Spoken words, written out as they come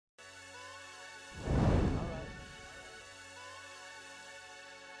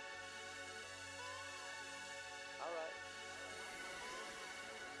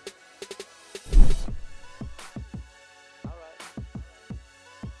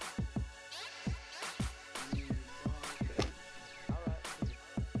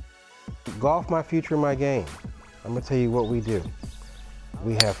Golf my future, my game. I'm gonna tell you what we do.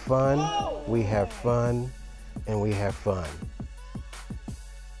 We have fun, we have fun, and we have fun.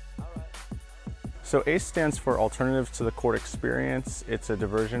 So ACE stands for Alternatives to the Court Experience. It's a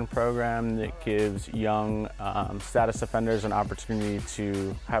diversion program that gives young status offenders an opportunity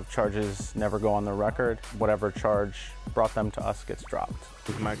to have charges never go on the record. Whatever charge brought them to us gets dropped.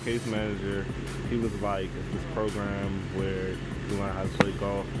 My case manager, he was like, it's this program where you learn how to play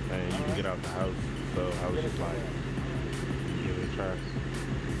golf and you can get out the house. So I was just like, give it a try.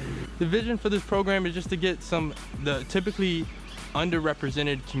 The vision for this program is just to get the typically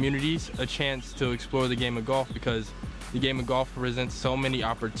underrepresented communities a chance to explore the game of golf, because the game of golf presents so many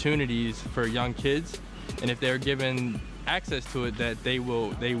opportunities for young kids, and if they're given access to it, that they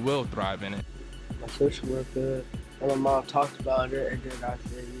will thrive in it. My social work good. And my mom talked about it, and then I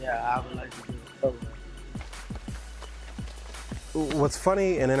said, yeah, I would like to do the program. What's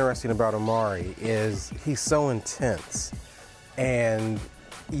funny and interesting about Amari is he's so intense, and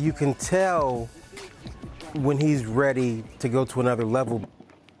you can tell when he's ready to go to another level.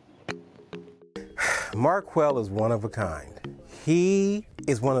 Marquel is one of a kind. He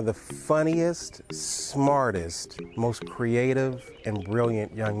is one of the funniest, smartest, most creative, and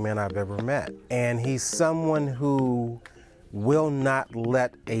brilliant young men I've ever met. And he's someone who will not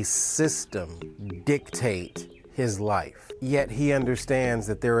let a system dictate his life. Yet he understands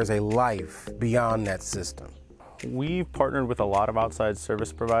that there is a life beyond that system. We've partnered with a lot of outside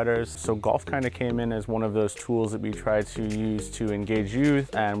service providers, so golf kind of came in as one of those tools that we try to use to engage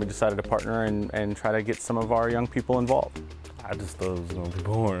youth, and we decided to partner and try to get some of our young people involved. I just thought it was gonna be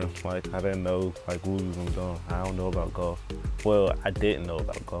boring. Like, I didn't know like what we was gonna do. I don't know about golf. Well, I didn't know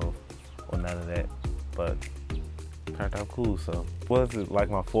about golf or none of that, but it turned out cool. So, was it like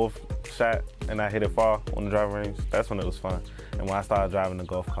my fourth shot and I hit it far on the driving range? That's when it was fun. And when I started driving the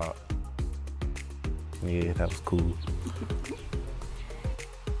golf cart, yeah, that was cool.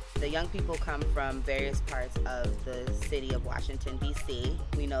 The young people come from various parts of the city of Washington, D.C.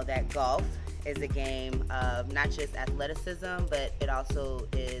 We know that golf is a game of not just athleticism, but it also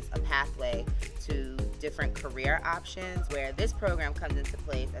is a pathway to different career options, where this program comes into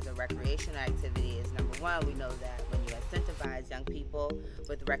place as a recreation activity is number one. We know that when you incentivize young people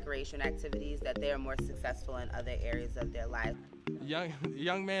with recreation activities, that they are more successful in other areas of their life.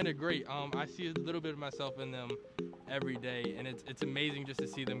 Young men are great. I see a little bit of myself in them every day, and it's amazing just to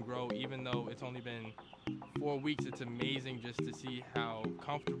see them grow. Even though it's only been 4 weeks, it's amazing just to see how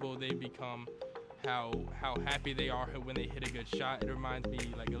comfortable they become, how happy they are when they hit a good shot. It reminds me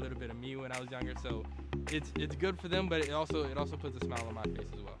like a little bit of me when I was younger. So it's good for them, but it also puts a smile on my face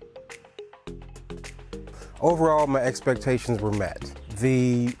as well. Overall, my expectations were met.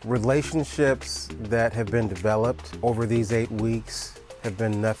 The relationships that have been developed over these 8 weeks have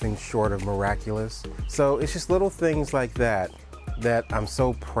been nothing short of miraculous. So it's just little things like that that I'm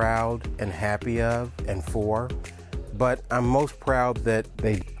so proud and happy of and for. But I'm most proud that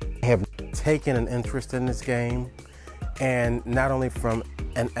they have taken an interest in this game, and not only from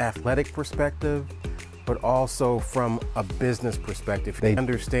an athletic perspective, but also from a business perspective. They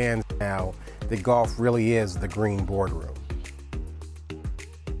understand now that golf really is the green boardroom.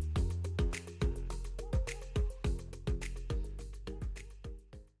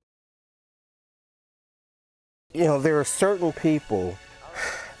 You know, there are certain people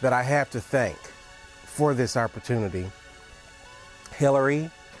that I have to thank for this opportunity. Hillary,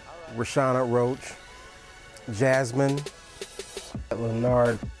 Rashana Roach, Jasmine,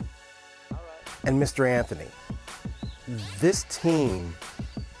 Leonard, and Mr. Anthony. This team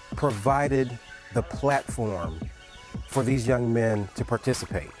provided the platform for these young men to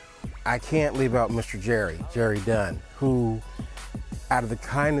participate. I can't leave out Mr. Jerry Dunn, who, out of the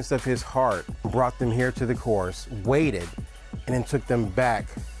kindness of his heart, brought them here to the course, waited, and then took them back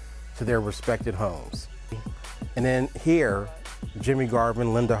to their respected homes. And then here, Jimmy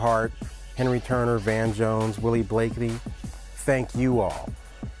Garvin, Linda Hart, Henry Turner, Van Jones, Willie Blakely, thank you all.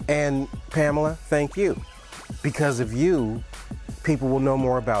 And Pamela, thank you. Because of you, people will know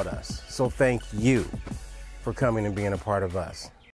more about us. So thank you for coming and being a part of us.